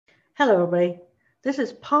Hello, everybody. This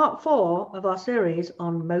is part 4 of our series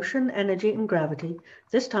on motion, energy, and gravity.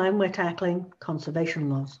 This time we're tackling conservation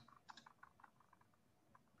laws.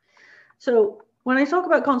 So when I talk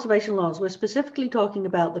about conservation laws, we're specifically talking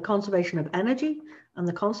about the conservation of energy and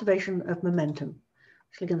the conservation of momentum.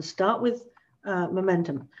 So we're going to start with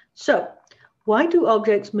momentum. So why do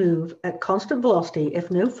objects move at constant velocity if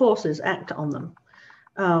no forces act on them?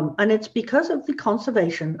 And it's because of the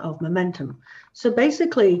conservation of momentum. So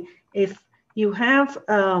basically, if you have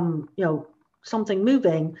something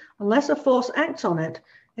moving, unless a force acts on it,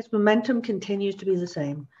 its momentum continues to be the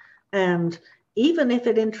same. And even if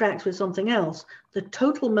it interacts with something else, the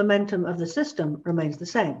total momentum of the system remains the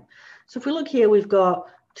same. So if we look here, we've got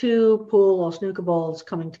two pool or snooker balls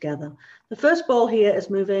coming together. The first ball here is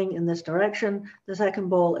moving in this direction. The second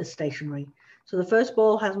ball is stationary. So the first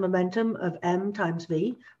ball has momentum of m times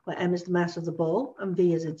v, where m is the mass of the ball and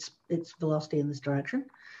v is its velocity in this direction.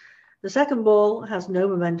 The second ball has no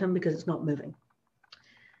momentum because it's not moving.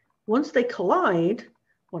 Once they collide,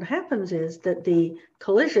 what happens is that the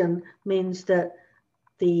collision means that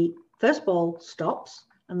the first ball stops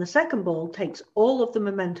and the second ball takes all of the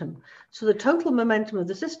momentum. So the total momentum of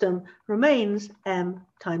the system remains m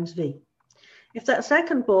times v. If that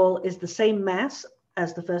second ball is the same mass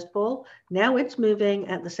as the first ball, now it's moving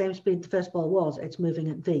at the same speed the first ball was, it's moving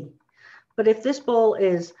at v. But if this ball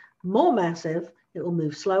is more massive, it will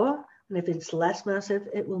move slower, and if it's less massive,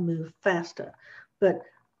 it will move faster. But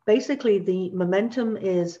basically the momentum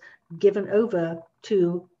is given over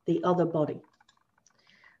to the other body.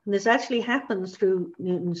 And this actually happens through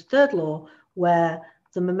Newton's third law, where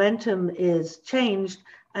the momentum is changed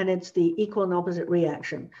and it's the equal and opposite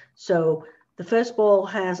reaction. So the first ball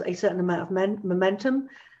has a certain amount of momentum.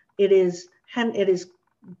 It is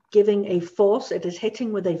giving a force. It is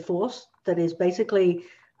hitting with a force that is basically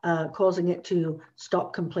causing it to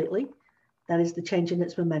stop completely. That is the change in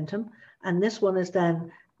its momentum. And this one is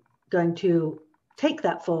then going to take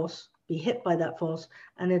that force, be hit by that force,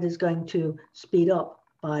 and it is going to speed up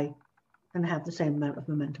by and have the same amount of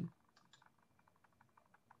momentum.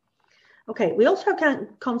 Okay, we also have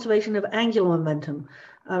conservation of angular momentum.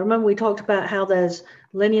 Remember we talked about how there's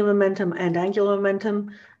linear momentum and angular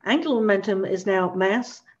momentum. Angular momentum is now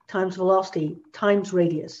mass times velocity times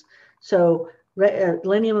radius. So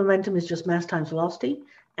linear momentum is just mass times velocity.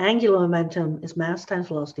 Angular momentum is mass times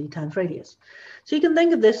velocity times radius. So you can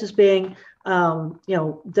think of this as being,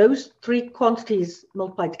 those three quantities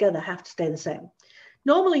multiplied together have to stay the same.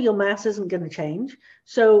 Normally your mass isn't going to change.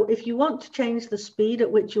 So if you want to change the speed at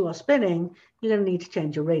which you are spinning, you're going to need to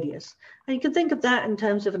change your radius. And you can think of that in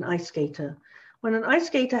terms of an ice skater. When an ice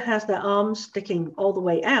skater has their arms sticking all the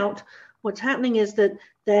way out, what's happening is that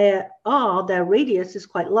their radius is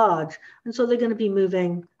quite large. And so they're going to be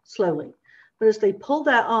moving slowly. But as they pull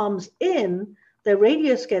their arms in, their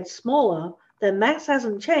radius gets smaller, their mass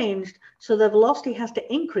hasn't changed, so their velocity has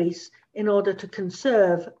to increase in order to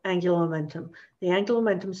conserve angular momentum. The angular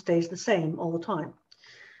momentum stays the same all the time.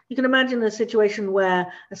 You can imagine a situation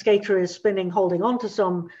where a skater is spinning, holding on to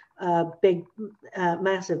some big,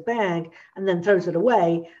 massive bag, and then throws it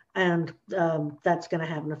away, and that's going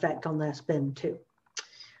to have an effect on their spin too.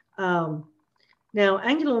 Now,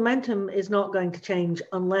 angular momentum is not going to change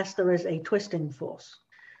unless there is a twisting force.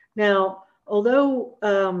 Now, although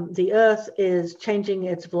the Earth is changing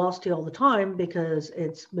its velocity all the time because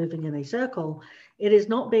it's moving in a circle, it is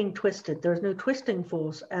not being twisted. There is no twisting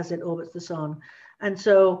force as it orbits the sun. And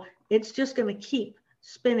so it's just going to keep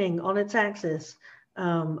spinning on its axis,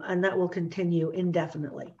 and that will continue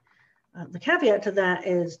indefinitely. The caveat to that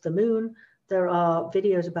is the moon. There are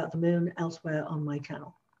videos about the moon elsewhere on my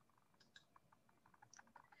channel.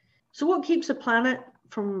 So what keeps a planet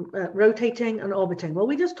from rotating and orbiting? Well,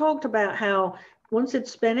 we just talked about how once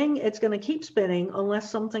it's spinning, it's going to keep spinning unless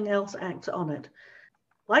something else acts on it.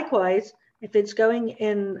 Likewise, if it's going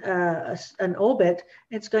in an orbit,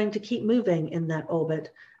 it's going to keep moving in that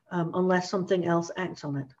orbit unless something else acts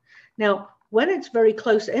on it. Now, when it's very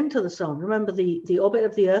close into the sun, remember the orbit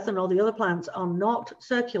of the Earth and all the other planets are not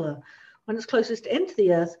circular. When it's closest into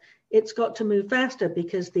the Earth, it's got to move faster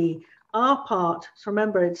because the R part, so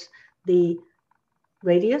remember it's the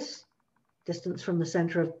radius, distance from the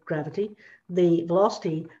center of gravity, the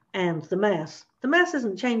velocity, and the mass. The mass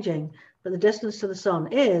isn't changing, but the distance to the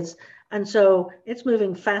sun is, and so it's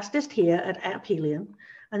moving fastest here at aphelion,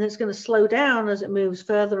 and it's going to slow down as it moves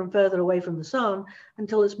further and further away from the sun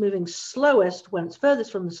until it's moving slowest when it's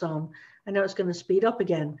furthest from the sun, and now it's going to speed up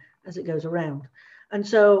again as it goes around. And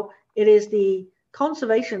so it is the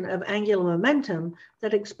conservation of angular momentum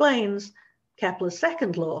that explains Kepler's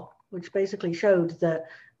second law, which basically showed that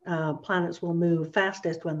planets will move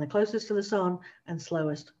fastest when they're closest to the sun and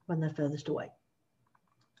slowest when they're furthest away.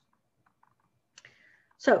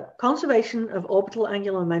 So conservation of orbital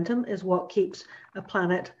angular momentum is what keeps a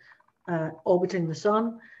planet orbiting the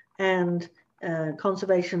sun, and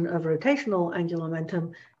conservation of rotational angular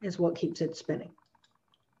momentum is what keeps it spinning.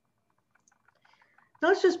 Now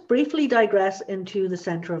let's just briefly digress into the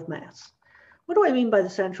center of mass. What do I mean by the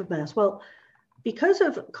center of mass? Well, because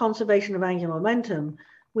of conservation of angular momentum,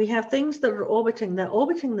 we have things that are orbiting, they're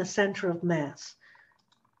orbiting the center of mass.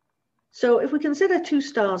 So if we consider two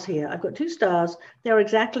stars here, I've got two stars, they're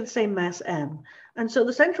exactly the same mass m. And so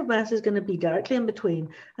the center of mass is going to be directly in between.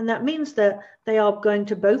 And that means that they are going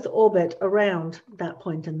to both orbit around that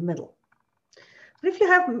point in the middle. But if you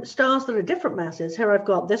have stars that are different masses, here I've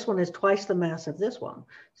got this one is twice the mass of this one.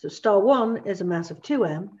 So star 1 is a mass of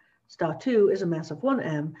 2m, star 2 is a mass of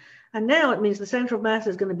 1m. And now it means the center of mass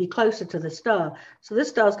is going to be closer to the star. So this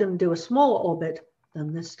star is going to do a smaller orbit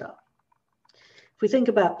than this star. If we think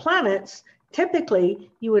about planets,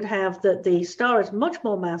 typically you would have that the star is much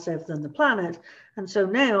more massive than the planet. And so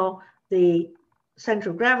now the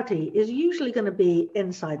center of gravity is usually going to be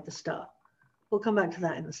inside the star. We'll come back to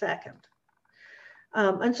that in a second.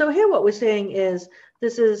 And so here what we're seeing is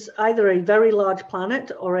this is either a very large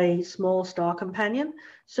planet or a small star companion.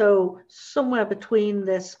 So somewhere between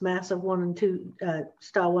this mass of 1 and 2,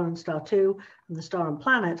 star 1 and star 2, and the star and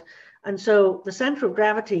planet. And so the center of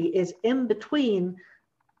gravity is in between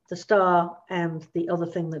the star and the other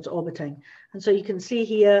thing that's orbiting. And so you can see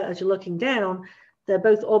here, as you're looking down, they're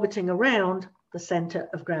both orbiting around the center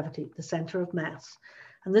of gravity, the center of mass.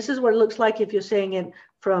 And this is what it looks like if you're seeing it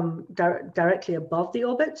from directly above the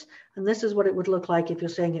orbits. And this is what it would look like if you're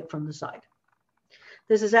seeing it from the side.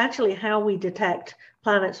 This is actually how we detect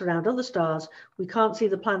planets around other stars. We can't see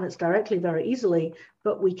the planets directly very easily,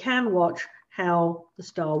 but we can watch how the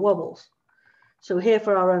star wobbles. So here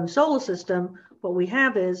for our own solar system, what we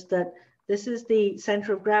have is that this is the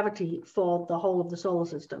center of gravity for the whole of the solar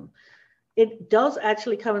system. It does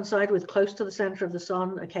actually coincide with close to the center of the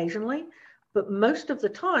sun occasionally, but most of the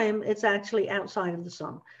time it's actually outside of the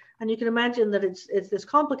sun. And you can imagine that it's this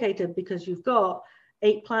complicated because you've got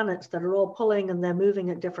 8 planets that are all pulling and they're moving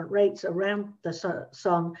at different rates around the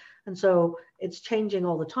sun. And so it's changing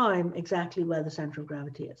all the time exactly where the center of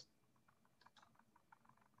gravity is.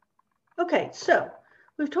 Okay, so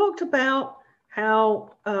we've talked about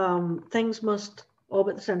how things must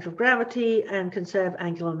orbit the center of gravity and conserve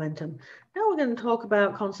angular momentum. Now we're going to talk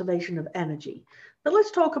about conservation of energy. But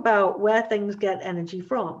let's talk about where things get energy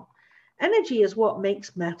from. Energy is what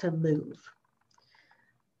makes matter move.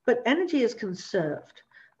 But energy is conserved.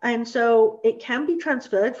 And so it can be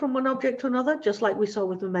transferred from one object to another, just like we saw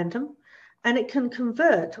with momentum. And it can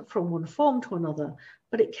convert from one form to another,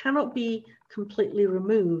 but it cannot be completely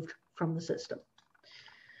removed from the system.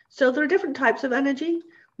 So there are different types of energy.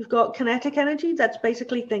 We've got kinetic energy, that's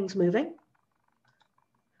basically things moving.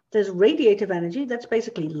 There's radiative energy, that's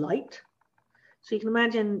basically light. So you can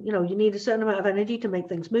imagine, you need a certain amount of energy to make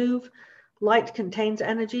things move. Light contains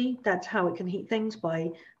energy, that's how it can heat things by,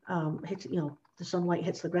 the sunlight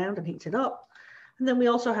hits the ground and heats it up. And then we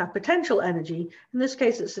also have potential energy. In this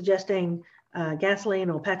case, it's suggesting gasoline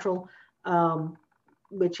or petrol,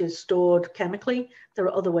 which is stored chemically. There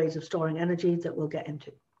are other ways of storing energy that we'll get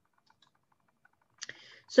into.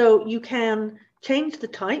 So you can change the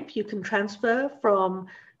type. You can transfer from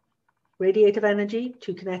radiative energy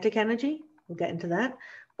to kinetic energy. We'll get into that.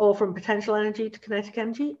 Or from potential energy to kinetic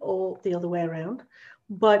energy, or the other way around.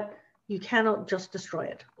 But you cannot just destroy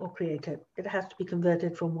it or create it. It has to be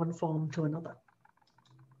converted from one form to another.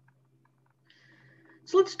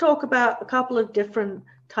 So let's talk about a couple of different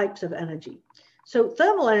types of energy. So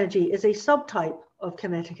thermal energy is a subtype of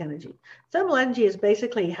kinetic energy. Thermal energy is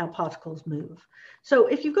basically how particles move. So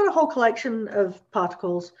if you've got a whole collection of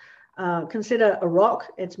particles, consider a rock,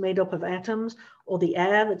 it's made up of atoms, or the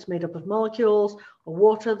air that's made up of molecules, or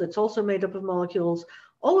water that's also made up of molecules.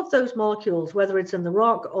 All of those molecules, whether it's in the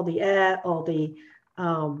rock or the air or the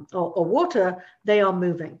or water, they are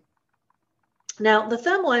moving. Now, the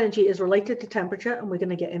thermal energy is related to temperature, and we're going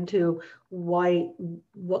to get into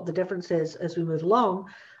what the difference is as we move along.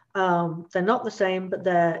 They're not the same, but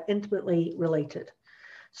they're intimately related.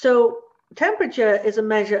 So temperature is a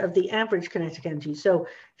measure of the average kinetic energy. So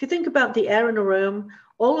if you think about the air in a room,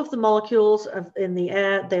 all of the molecules in the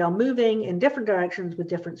air, they are moving in different directions with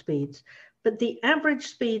different speeds. But the average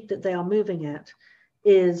speed that they are moving at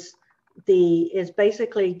is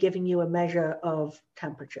basically giving you a measure of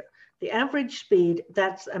temperature. The average speed,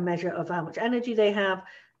 that's a measure of how much energy they have,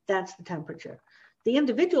 that's the temperature. The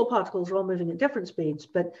individual particles are all moving at different speeds,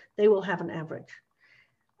 but they will have an average.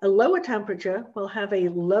 A lower temperature will have a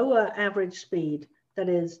lower average speed. That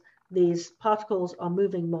is, these particles are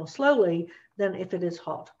moving more slowly than if it is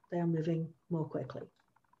hot. They are moving more quickly.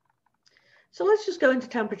 So let's just go into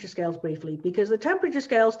temperature scales briefly, because the temperature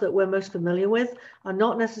scales that we're most familiar with are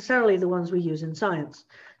not necessarily the ones we use in science.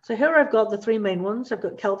 So here I've got the three main ones. I've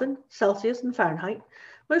got Kelvin, Celsius, and Fahrenheit.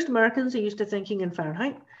 Most Americans are used to thinking in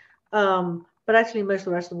Fahrenheit, but actually most of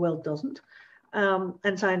the rest of the world doesn't.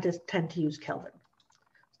 And scientists tend to use Kelvin.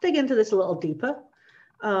 Let's dig into this a little deeper.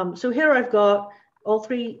 So here I've got all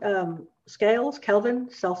three scales, Kelvin,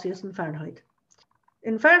 Celsius, and Fahrenheit.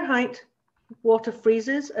 In Fahrenheit, water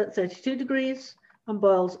freezes at 32 degrees and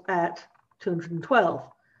boils at 212.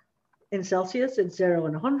 In Celsius, it's 0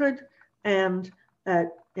 and 100, and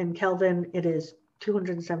in Kelvin, it is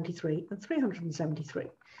 273 and 373.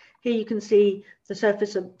 Here you can see the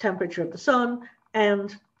surface temperature of the sun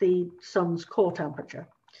and the sun's core temperature.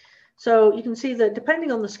 So you can see that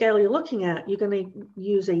depending on the scale you're looking at, you're going to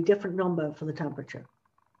use a different number for the temperature.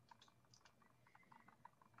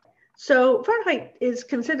 So Fahrenheit is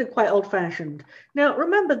considered quite old-fashioned. Now,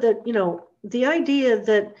 remember that, the idea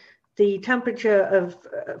that the temperature of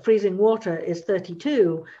freezing water is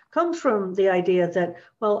 32 comes from the idea that,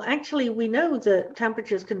 well, actually, we know that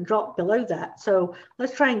temperatures can drop below that. So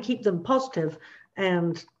let's try and keep them positive,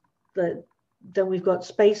 and then we've got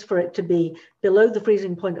space for it to be below the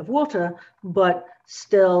freezing point of water, but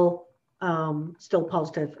still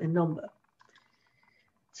positive in number.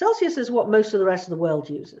 Celsius is what most of the rest of the world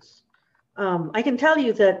uses. I can tell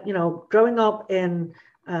you that, growing up in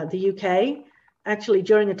the UK, actually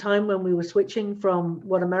during a time when we were switching from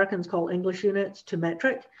what Americans call English units to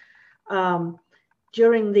metric,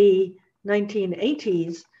 during the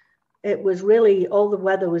 1980s, it was really all the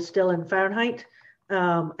weather was still in Fahrenheit,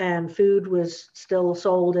 and food was still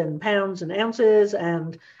sold in pounds and ounces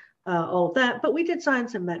and all of that, but we did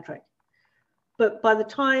science in metric. But by the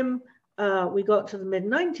time we got to the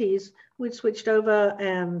mid-90s, we'd switched over,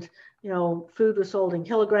 and food was sold in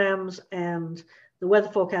kilograms, and the weather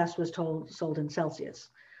forecast was sold in Celsius.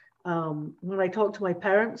 When I talked to my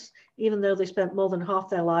parents, even though they spent more than half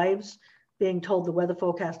their lives being told the weather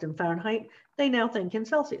forecast in Fahrenheit, they now think in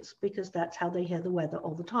Celsius because that's how they hear the weather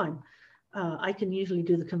all the time. I can usually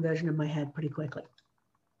do the conversion in my head pretty quickly.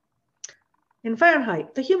 In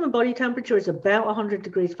Fahrenheit, the human body temperature is about 100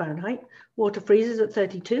 degrees Fahrenheit. Water freezes at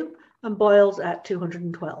 32 and boils at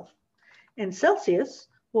 212. In Celsius,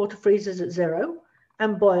 water freezes at 0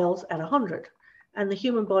 and boils at 100. And the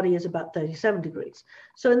human body is about 37 degrees.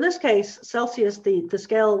 So in this case, Celsius, the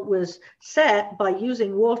scale was set by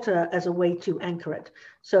using water as a way to anchor it.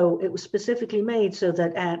 So it was specifically made so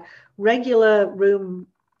that at regular room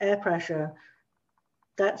air pressure,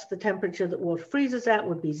 that's the temperature that water freezes at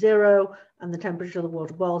would be 0, and the temperature the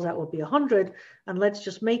water boils at would be 100. And let's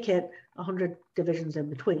just make it 100 divisions in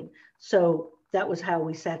between. So that was how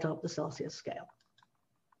we set up the Celsius scale.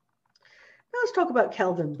 Now let's talk about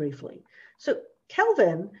Kelvin briefly. So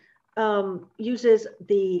Kelvin uses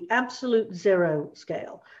the absolute zero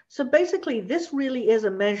scale. So basically, this really is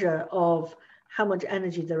a measure of how much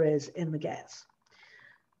energy there is in the gas.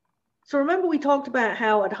 So remember, we talked about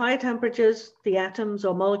how at higher temperatures, the atoms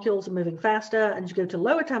or molecules are moving faster, and as you go to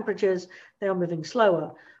lower temperatures, they are moving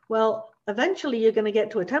slower. Well, eventually you're going to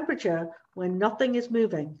get to a temperature when nothing is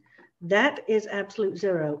moving. That is absolute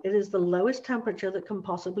zero. It is the lowest temperature that can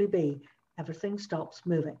possibly be. Everything stops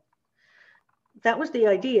moving. That was the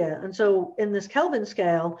idea. And so in this Kelvin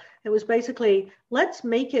scale, it was basically, let's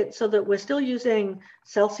make it so that we're still using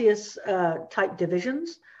Celsius type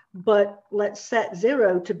divisions, but let's set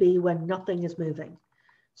 0 to be when nothing is moving.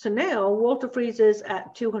 So now water freezes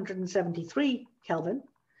at 273 Kelvin.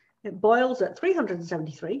 It boils at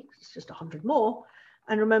 373, it's just 100 more.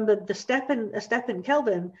 And remember, a step in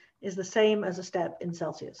Kelvin is the same as a step in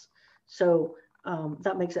Celsius. So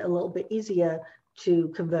that makes it a little bit easier to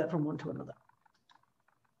convert from one to another.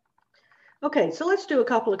 Okay, so let's do a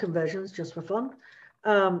couple of conversions just for fun.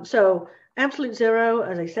 So absolute zero,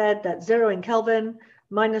 as I said, that's 0 in Kelvin,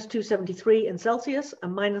 minus 273 in Celsius,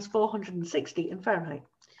 and minus 460 in Fahrenheit.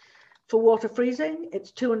 For water freezing,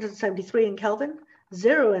 it's 273 in Kelvin,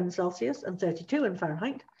 0 in Celsius, and 32 in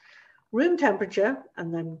Fahrenheit. Room temperature,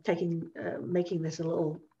 and I'm making this a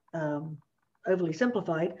little overly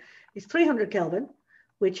simplified, is 300 Kelvin,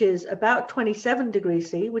 which is about 27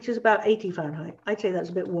 degrees C, which is about 80 Fahrenheit. I'd say that's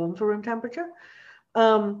a bit warm for room temperature.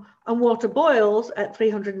 And water boils at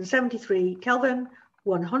 373 Kelvin,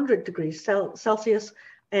 100 degrees Celsius,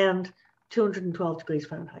 and 212 degrees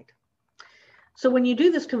Fahrenheit. So when you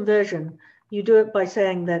do this conversion, you do it by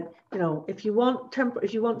saying that, if you want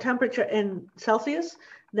temperature in Celsius,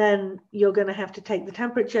 then you're going to have to take the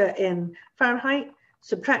temperature in Fahrenheit,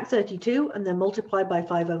 subtract 32, and then multiply by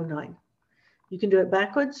 509. You can do it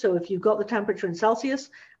backwards. So if you've got the temperature in Celsius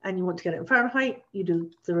and you want to get it in Fahrenheit, you do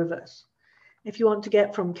the reverse. If you want to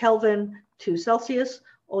get from Kelvin to Celsius,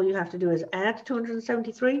 all you have to do is add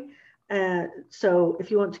 273. So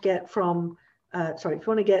if you want to get from, if you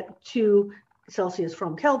want to get to Celsius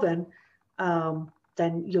from Kelvin,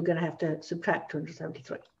 then you're going to have to subtract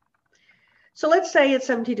 273. So let's say it's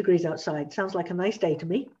 70 degrees outside. Sounds like a nice day to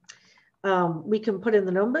me. We can put in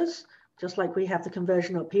the numbers, just like we have the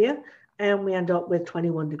conversion up here, and we end up with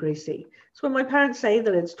 21 degrees C. So when my parents say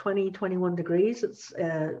that it's 21 degrees it's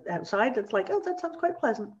outside, it's like, oh, that sounds quite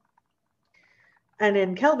pleasant. And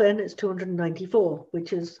in Kelvin, it's 294,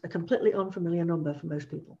 which is a completely unfamiliar number for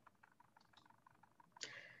most people.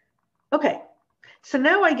 Okay, so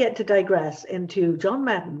now I get to digress into John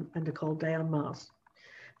Madden and A Cold Day on Mars.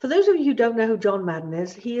 For those of you who don't know who John Madden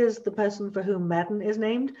is, he is the person for whom Madden is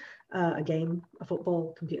named, a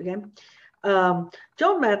football computer game.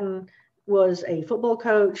 John Madden was a football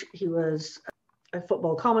coach. He was a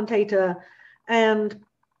football commentator. And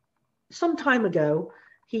some time ago,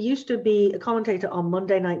 he used to be a commentator on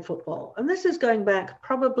Monday Night Football. And this is going back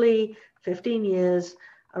probably 15 years,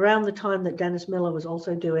 around the time that Dennis Miller was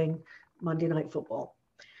also doing Monday Night Football.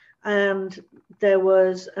 And there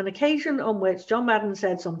was an occasion on which John Madden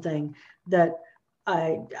said something that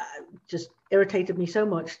just irritated me so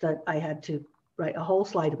much that I had to write a whole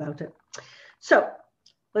slide about it. So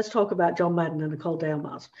let's talk about John Madden and A Cold Day on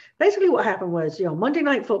Mars. Basically what happened was, Monday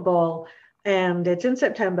Night Football, and it's in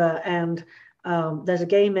September, and there's a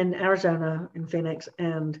game in Arizona, in Phoenix,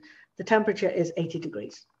 and the temperature is 80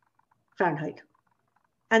 degrees Fahrenheit.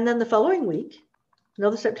 And then the following week,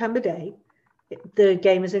 another September day, the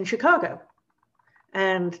game is in Chicago.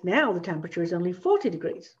 And now the temperature is only 40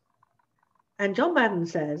 degrees. And John Madden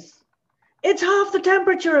says, it's half the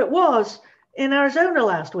temperature it was in Arizona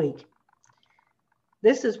last week.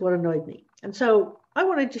 This is what annoyed me. And so I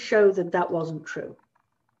wanted to show that that wasn't true.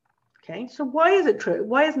 Okay, so why is it true?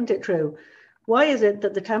 Why isn't it true? Why is it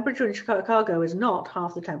that the temperature in Chicago is not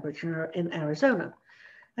half the temperature in Arizona?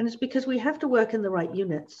 And it's because we have to work in the right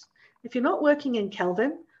units. If you're not working in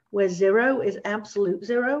Kelvin, where 0 is absolute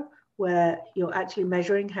 0, where you're actually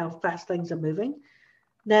measuring how fast things are moving,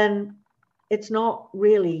 then it's not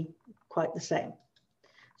really quite the same.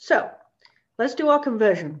 So let's do our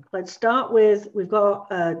conversion. Let's start with, we've got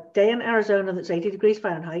a day in Arizona that's 80 degrees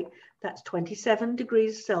Fahrenheit. That's 27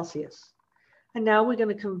 degrees Celsius. And now we're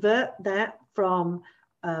going to convert that from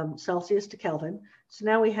Celsius to Kelvin. So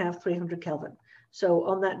now we have 300 Kelvin. So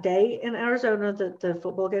on that day in Arizona that the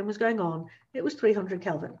football game was going on, it was 300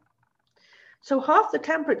 Kelvin. So half the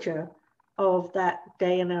temperature of that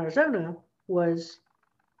day in Arizona was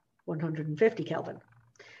 150 Kelvin.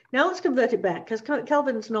 Now let's convert it back, because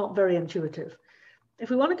Kelvin's not very intuitive. If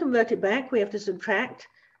we want to convert it back, we have to subtract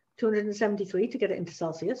 273 to get it into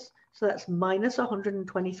Celsius. So that's minus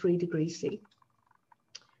 123 degrees C.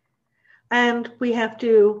 And we have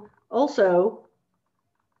to also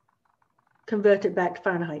convert it back to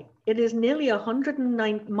Fahrenheit. It is nearly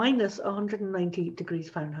minus 190 degrees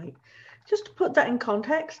Fahrenheit. Just to put that in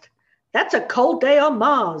context, that's a cold day on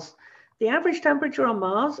Mars. The average temperature on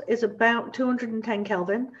Mars is about 210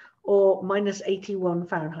 Kelvin or minus 81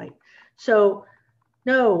 Fahrenheit. So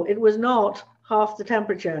no, it was not half the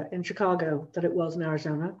temperature in Chicago that it was in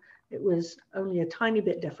Arizona. It was only a tiny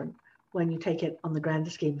bit different when you take it on the grander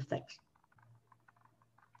scheme of things.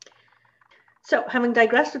 So having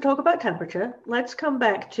digressed to talk about temperature, let's come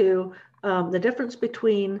back to the difference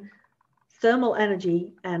between thermal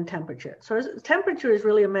energy and temperature. So temperature is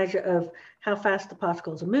really a measure of how fast the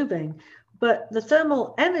particles are moving, but the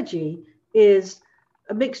thermal energy is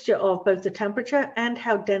a mixture of both the temperature and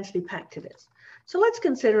how densely packed it is. So let's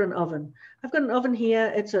consider an oven. I've got an oven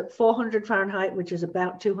here. It's at 400 Fahrenheit, which is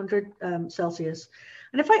about 200 Celsius.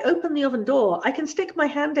 And if I open the oven door, I can stick my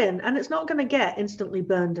hand in and it's not going to get instantly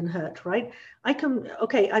burned and hurt, right? I can,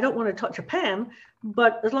 okay, I don't want to touch a pan,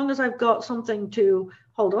 but as long as I've got something to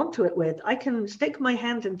hold on to it with, I can stick my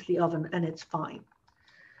hand into the oven and it's fine.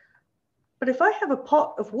 But if I have a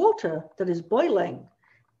pot of water that is boiling,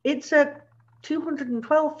 it's at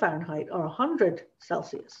 212 Fahrenheit or 100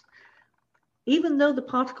 Celsius. Even though the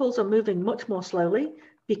particles are moving much more slowly,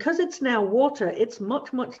 because it's now water, it's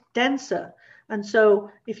much, much denser. And so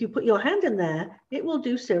if you put your hand in there, it will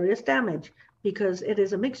do serious damage because it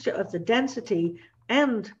is a mixture of the density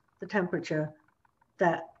and the temperature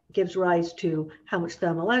that gives rise to how much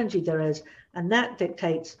thermal energy there is. And that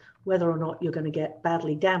dictates whether or not you're going to get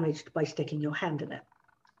badly damaged by sticking your hand in it.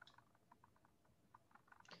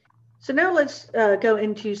 So now let's go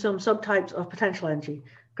into some subtypes of potential energy.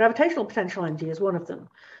 Gravitational potential energy is one of them.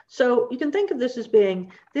 So you can think of this as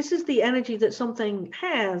being, this is the energy that something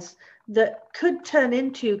has that could turn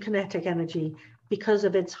into kinetic energy because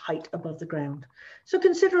of its height above the ground. So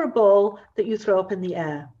consider a ball that you throw up in the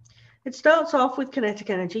air. It starts off with kinetic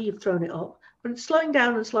energy, you've thrown it up, but it's slowing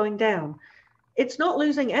down and slowing down. It's not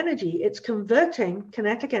losing energy, it's converting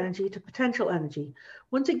kinetic energy to potential energy.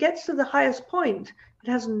 Once it gets to the highest point, it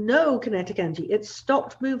has no kinetic energy. It's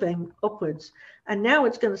stopped moving upwards, and now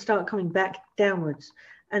it's going to start coming back downwards.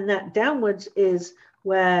 And that downwards is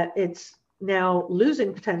where it's now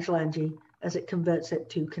losing potential energy as it converts it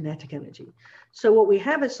to kinetic energy. So what we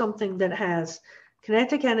have is something that has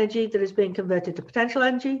kinetic energy that is being converted to potential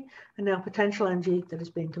energy, and now potential energy that is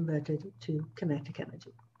being converted to kinetic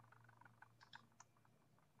energy.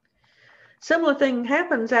 Similar thing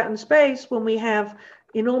happens out in space when we have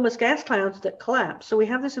enormous gas clouds that collapse. So we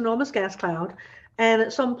have this enormous gas cloud, and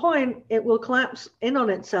at some point it will collapse in on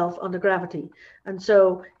itself under gravity. And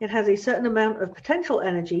so it has a certain amount of potential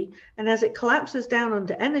energy, and as it collapses down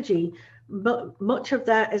under energy, much of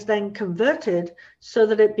that is then converted so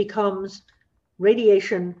that it becomes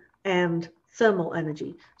radiation and thermal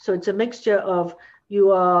energy. So it's a mixture of,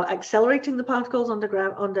 you are accelerating the particles under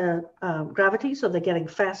gravity, so they're getting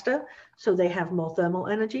faster, so they have more thermal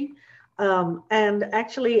energy. And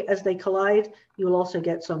actually, as they collide, you will also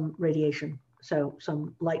get some radiation, so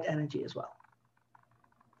some light energy as well.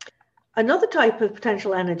 Another type of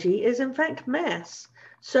potential energy is, in fact, mass.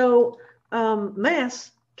 So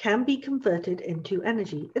mass can be converted into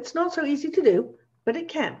energy. It's not so easy to do, but it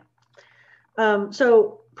can.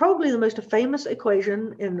 So probably the most famous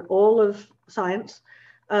equation in all of science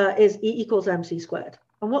is E = mc squared.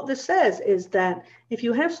 And what this says is that if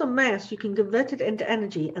you have some mass, you can convert it into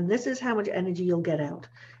energy, and this is how much energy you'll get out.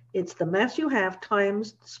 It's the mass you have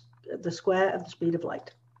times the square of the speed of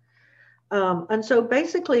light. And so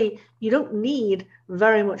basically, you don't need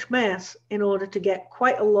very much mass in order to get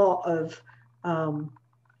quite a lot of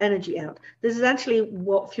energy out. This is actually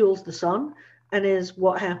what fuels the sun and is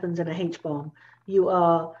what happens in a H-bomb. You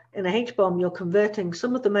are, in a H-bomb, you're converting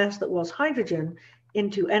some of the mass that was hydrogen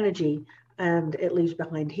into energy, and it leaves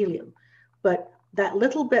behind helium. But that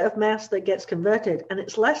little bit of mass that gets converted, and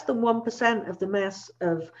it's less than 1% of the mass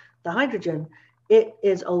of the hydrogen, it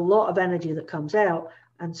is a lot of energy that comes out,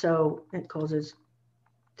 and so it causes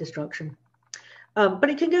destruction. But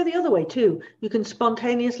it can go the other way too. You can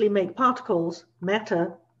spontaneously make particles,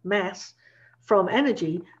 matter, mass, from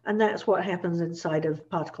energy, and that's what happens inside of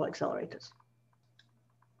particle accelerators.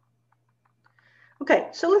 Okay,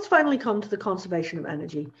 so let's finally come to the conservation of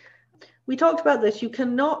energy. We talked about this. You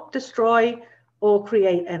cannot destroy or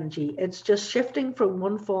create energy. It's just shifting from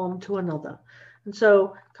one form to another. And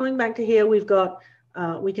so coming back to here, we've got,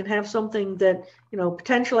 we can have something that,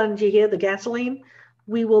 potential energy here, the gasoline,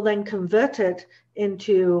 we will then convert it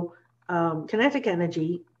into kinetic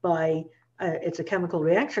energy by, it's a chemical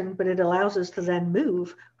reaction, but it allows us to then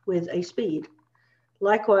move with a speed.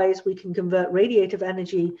 Likewise, we can convert radiative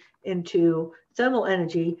energy into thermal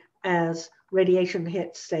energy as radiation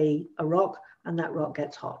hits, say, a rock, and that rock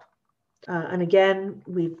gets hot. And again,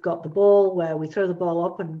 we've got the ball where we throw the ball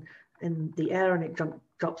up and in the air and it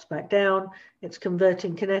drops back down. It's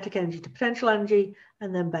converting kinetic energy to potential energy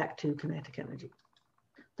and then back to kinetic energy.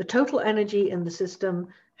 The total energy in the system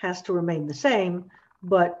has to remain the same,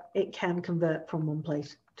 but it can convert from one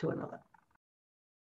place to another.